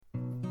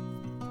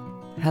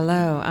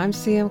Hello, I'm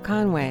CM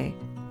Conway,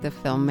 the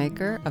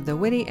filmmaker of the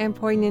witty and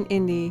poignant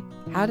indie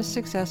How to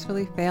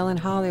Successfully Fail in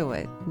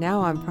Hollywood, now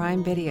on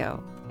Prime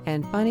Video,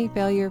 and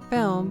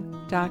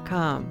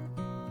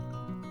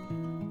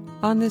funnyfailurefilm.com.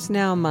 On this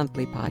now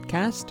monthly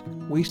podcast,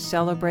 we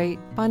celebrate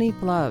funny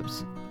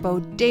flubs,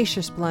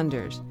 bodacious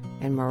blunders,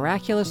 and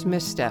miraculous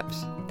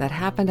missteps that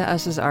happen to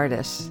us as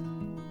artists.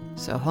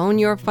 So hone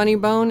your funny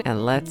bone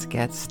and let's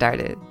get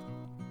started.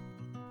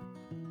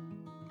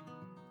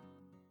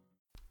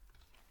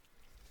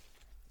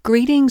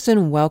 Greetings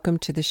and welcome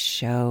to the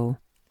show.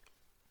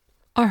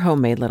 Our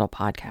homemade little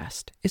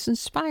podcast is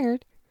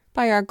inspired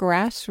by our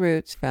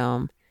grassroots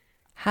film,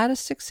 How to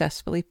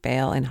Successfully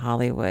Fail in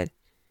Hollywood.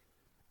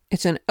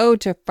 It's an ode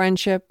to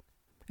friendship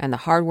and the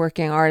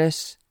hardworking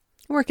artists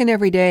working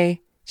every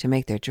day to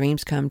make their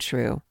dreams come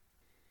true.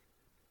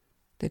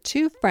 The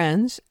two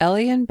friends,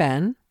 Ellie and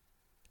Ben,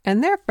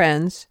 and their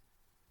friends,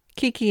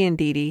 Kiki and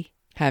Dee Dee,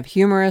 have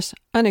humorous,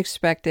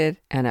 unexpected,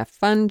 and a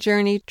fun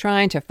journey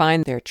trying to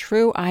find their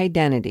true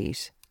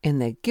identities in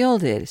the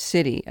gilded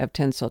city of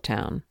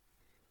Tinseltown.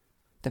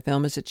 The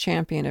film is a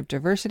champion of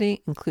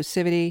diversity,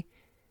 inclusivity,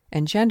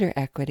 and gender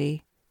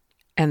equity,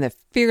 and the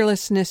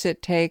fearlessness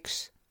it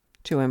takes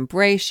to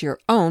embrace your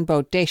own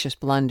bodacious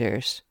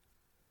blunders.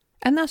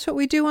 And that's what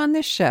we do on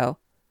this show.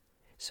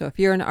 So if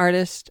you're an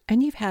artist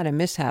and you've had a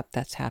mishap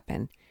that's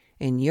happened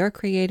in your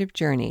creative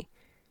journey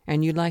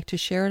and you'd like to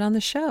share it on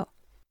the show,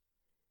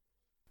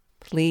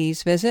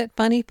 please visit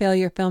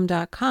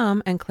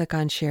funnyfailurefilm.com and click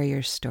on Share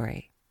Your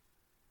Story.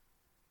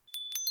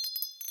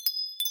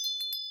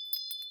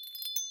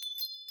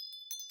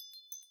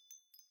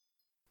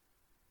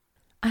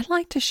 I'd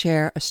like to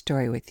share a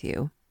story with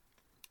you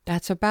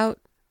that's about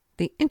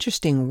the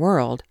interesting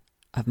world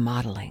of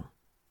modeling.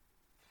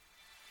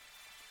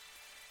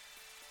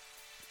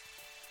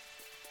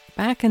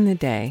 Back in the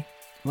day,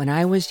 when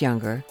I was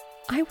younger,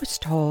 I was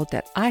told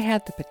that I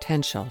had the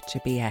potential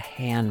to be a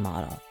hand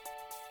model.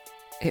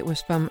 It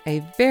was from a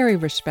very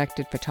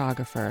respected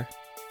photographer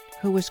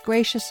who was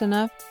gracious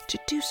enough to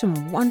do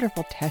some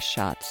wonderful test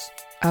shots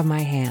of my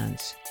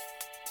hands.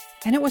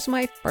 And it was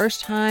my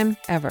first time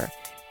ever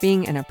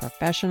being in a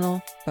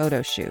professional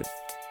photo shoot.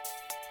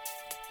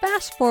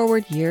 Fast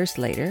forward years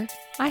later,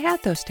 I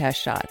had those test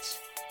shots,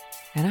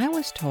 and I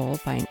was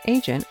told by an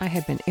agent I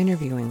had been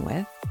interviewing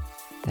with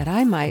that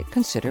I might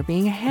consider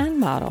being a hand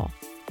model.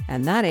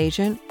 And that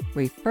agent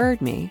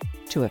referred me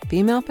to a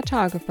female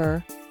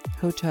photographer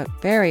who took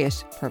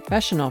various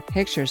professional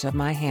pictures of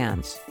my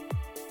hands.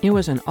 It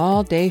was an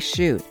all-day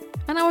shoot,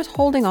 and I was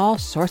holding all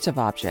sorts of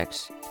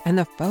objects, and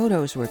the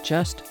photos were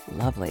just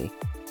lovely.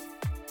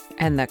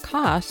 And the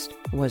cost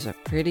was a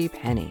pretty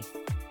penny.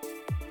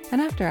 And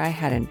after I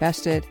had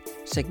invested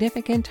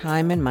significant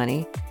time and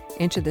money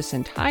into this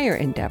entire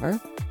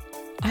endeavor,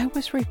 I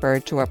was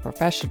referred to a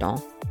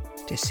professional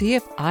to see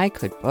if I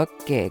could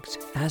book gigs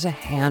as a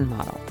hand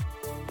model.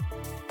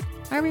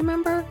 I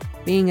remember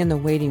being in the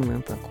waiting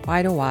room for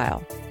quite a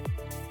while,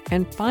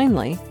 and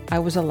finally I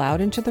was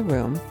allowed into the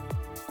room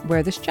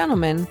where this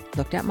gentleman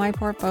looked at my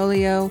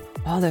portfolio,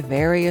 all the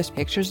various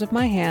pictures of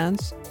my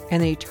hands,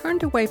 and then he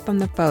turned away from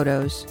the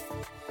photos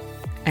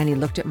and he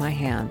looked at my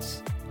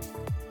hands.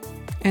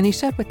 And he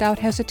said without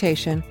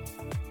hesitation,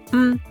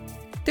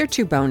 they're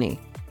too bony.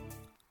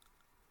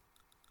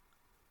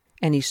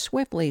 And he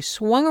swiftly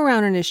swung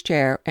around in his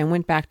chair and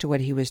went back to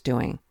what he was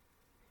doing.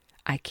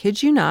 I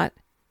kid you not,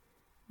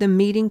 the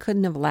meeting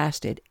couldn't have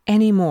lasted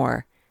any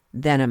more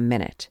than a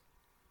minute.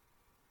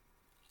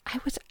 I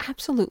was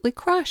absolutely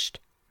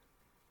crushed.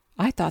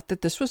 I thought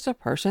that this was the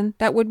person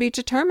that would be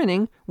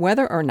determining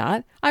whether or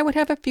not I would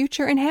have a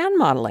future in hand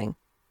modeling.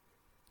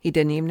 He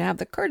didn't even have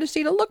the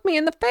courtesy to look me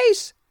in the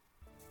face.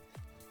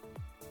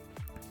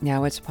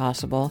 Now it's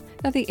possible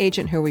that the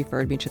agent who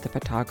referred me to the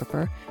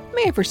photographer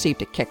may have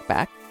received a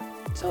kickback,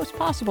 so it's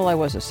possible I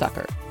was a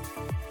sucker.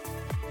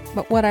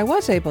 But what I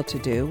was able to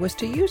do was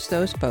to use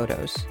those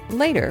photos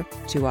later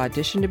to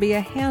audition to be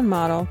a hand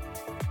model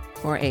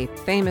for a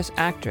famous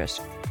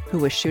actress who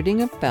was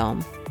shooting a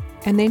film,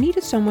 and they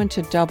needed someone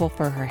to double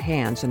for her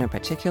hands in a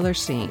particular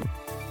scene.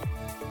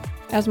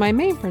 As my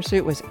main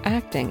pursuit was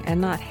acting and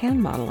not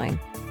hand modeling,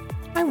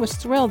 I was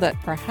thrilled that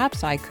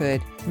perhaps I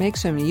could make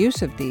some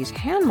use of these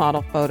hand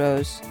model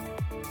photos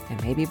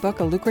and maybe book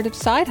a lucrative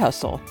side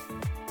hustle.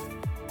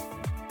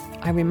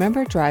 I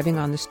remember driving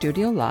on the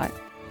studio lot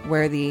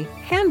where the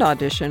hand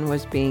audition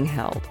was being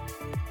held.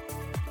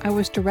 I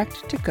was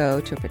directed to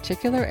go to a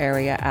particular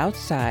area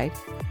outside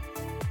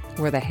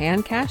where the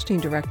hand casting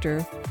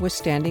director was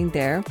standing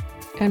there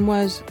and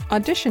was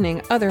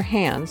auditioning other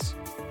hands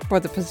for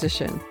the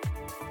position.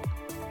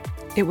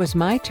 It was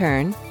my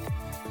turn,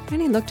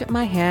 and he looked at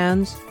my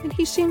hands and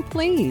he seemed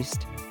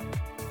pleased.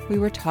 We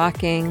were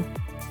talking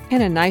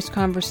in a nice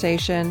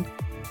conversation,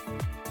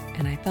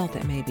 and I felt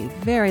it may be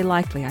very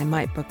likely I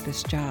might book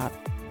this job.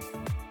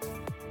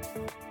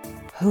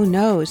 Who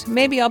knows,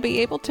 maybe I'll be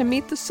able to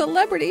meet the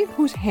celebrity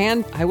whose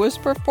hand I was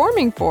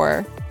performing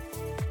for.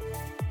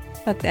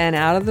 But then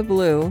out of the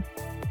blue,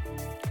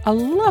 A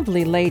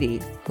lovely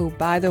lady who,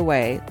 by the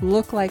way,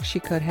 looked like she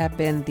could have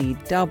been the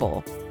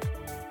double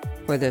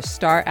for the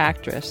star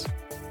actress,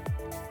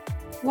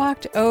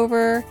 walked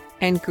over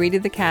and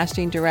greeted the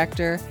casting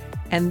director,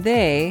 and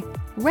they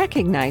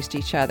recognized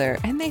each other,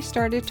 and they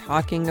started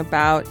talking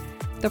about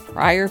the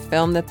prior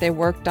film that they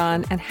worked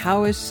on and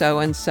how is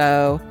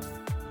so-and-so.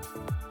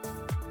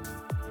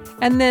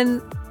 And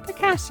then the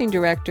casting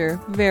director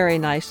very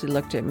nicely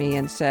looked at me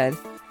and said,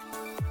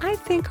 "I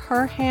think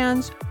her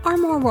hands are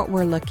more what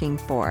we're looking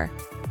for."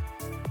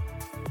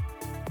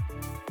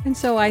 And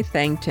so I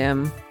thanked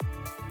him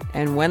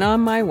and went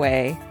on my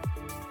way,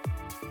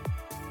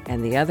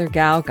 and the other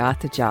gal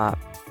got the job.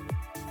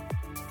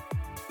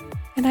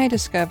 And I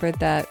discovered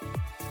that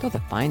though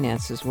the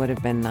finances would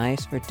have been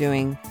nice for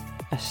doing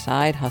a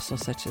side hustle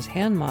such as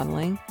hand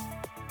modeling,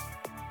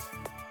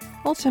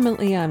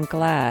 ultimately I'm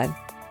glad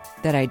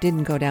that I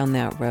didn't go down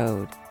that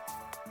road,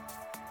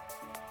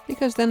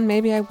 because then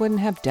maybe I wouldn't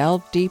have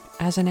delved deep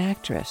as an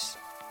actress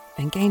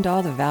and gained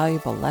all the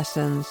valuable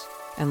lessons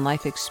and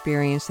life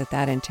experience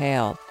that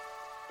entailed,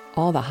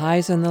 all the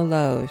highs and the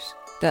lows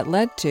that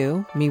led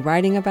to me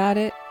writing about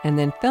it and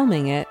then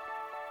filming it,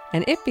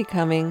 and it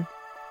becoming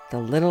the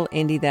little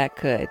indie that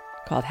could,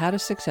 called How to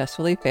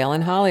Successfully Fail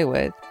in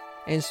Hollywood,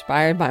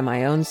 inspired by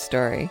my own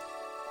story.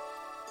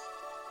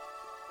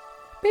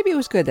 Maybe it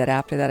was good that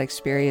after that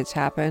experience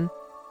happened,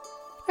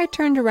 I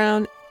turned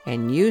around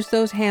and used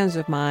those hands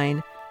of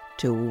mine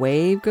to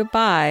wave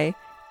goodbye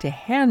to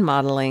hand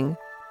modeling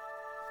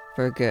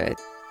for good.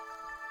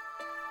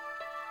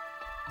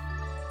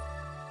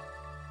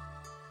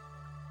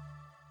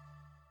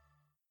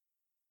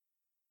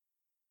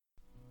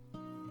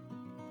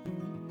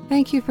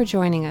 Thank you for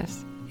joining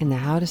us in the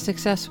How to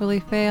Successfully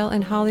Fail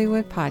in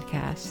Hollywood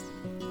podcast.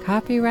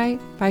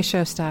 Copyright by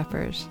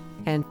Showstoppers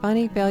and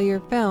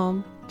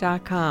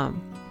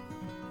funnyfailurefilm.com.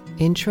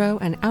 Intro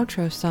and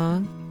outro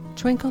song,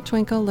 Twinkle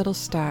Twinkle Little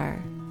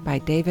Star by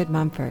David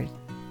Mumford.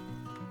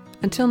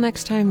 Until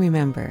next time,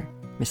 remember,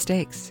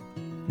 mistakes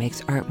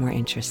makes art more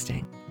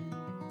interesting.